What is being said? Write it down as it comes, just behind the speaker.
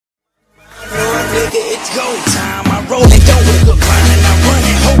It's go time. I roll it down with a good grind and I run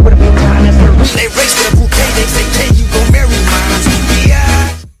it. Hope it'll be mine. That's the relay race with a bouquet. They say, can you go marry mine?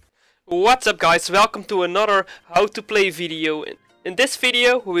 Yeah. What's up, guys? Welcome to another how to play video. In this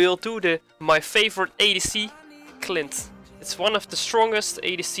video we will do my favorite ADC, Clint. It's one of the strongest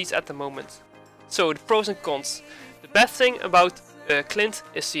ADCs at the moment. So the pros and cons. The best thing about Clint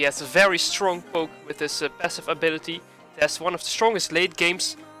is he has a very strong poke with his passive ability. It has one of the strongest late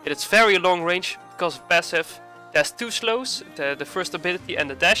games. It is very long range because of passive. It has two slows, the first ability and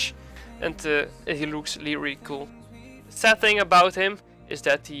the dash, and he looks really cool. The sad thing about him is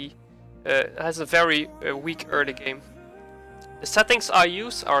that he has a very weak early game. The settings I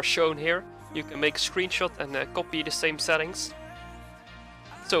use are shown here. You can make a screenshot and copy the same settings.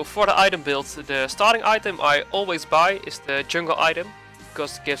 So for the item build, the starting item I always buy is the jungle item,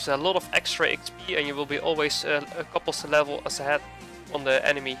 because it gives a lot of extra XP and you will be always a couple levels ahead on the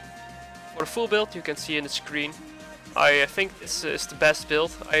enemy. For the full build you can see in the screen. I think this is the best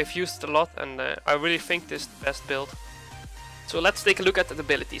build. I have used it a lot and I really think this is the best build. So let's take a look at the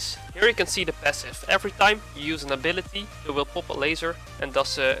abilities. Here you can see the passive. Every time you use an ability, it will pop a laser and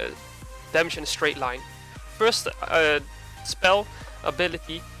does damage in a straight line. First spell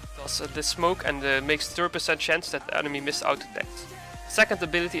ability does the smoke and makes 30% chance that the enemy misses out attacks. Second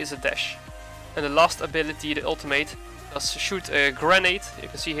ability is a dash. And the last ability, the ultimate, does shoot a grenade, you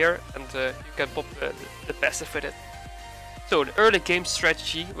can see here, and you can pop the passive with it. So the early game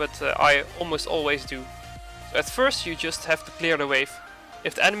strategy, what I almost always do. At first you just have to clear the wave.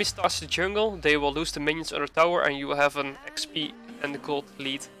 If the enemy starts the jungle, they will lose the minions on the tower and you will have an XP and the gold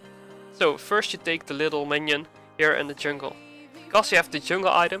lead. So first you take the little minion here in the jungle. Because you have the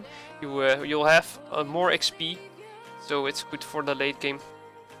jungle item, you'll have more XP, so it's good for the late game.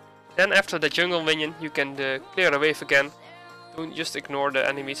 Then after the jungle minion you can clear the wave again. Don't just ignore the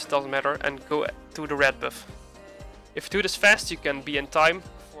enemies, it doesn't matter, and go to the red buff. If you do this fast you can be in time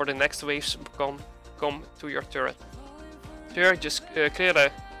for the next waves come to your turret. So here just clear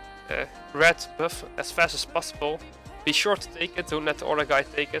the red buff as fast as possible. Be sure to take it, don't let the other guy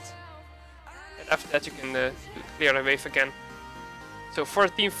take it. And after that you can clear the wave again. So for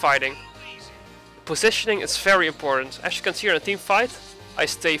team fighting, positioning is very important. As you can see in a team fight, I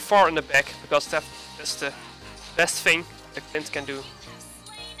stay far in the back because that's the best thing that Clint can do.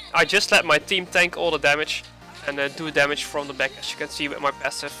 I just let my team tank all the damage and do damage from the back, as you can see with my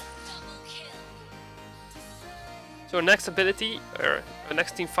passive. So next ability, or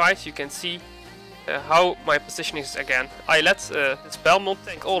next team fight, you can see how my positioning is again. I let this Belmont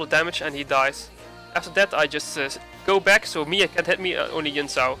tank all the damage and he dies. After that I just go back so Mia can't hit me, only Yin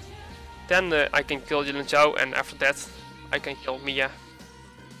Zhao. Then I can kill Yin Zhao and after that I can kill Mia.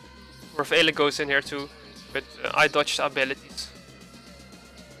 Revela goes in here too, but I dodge the abilities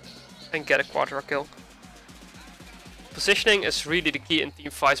and get a quadra kill. Positioning is really the key in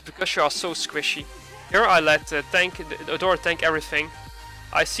team fights because you are so squishy. Here I let the Adora tank everything.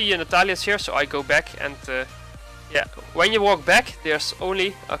 I see Natalia's here, so I go back and yeah, when you walk back there's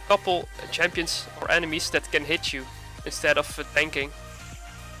only a couple champions or enemies that can hit you instead of tanking.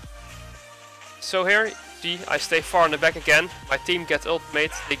 So here, see, I stay far in the back again, my team gets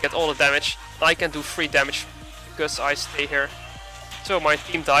ultimate, they get all the damage, I can do free damage because I stay here. So my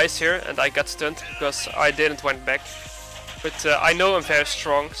team dies here and I got stunned because I didn't went back. But I know I'm very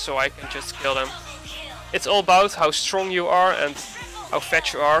strong, so I can just kill them. It's all about how strong you are and how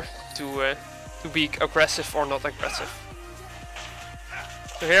fat you are to be aggressive or not aggressive.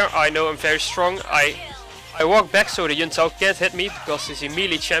 So here I know I'm very strong. I walk back so the Yin Zhao can't hit me because he's a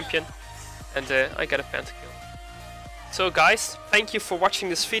melee champion, and I get a pentakill. So guys, thank you for watching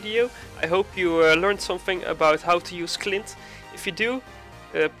this video. I hope you learned something about how to use Clint. If you do,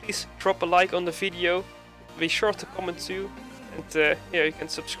 please drop a like on the video. Be sure to comment too, and yeah, you can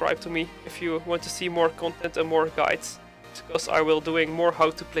subscribe to me if you want to see more content and more guides, because I will doing more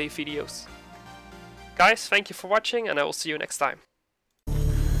how to play videos. Guys, thank you for watching and I will see you next time.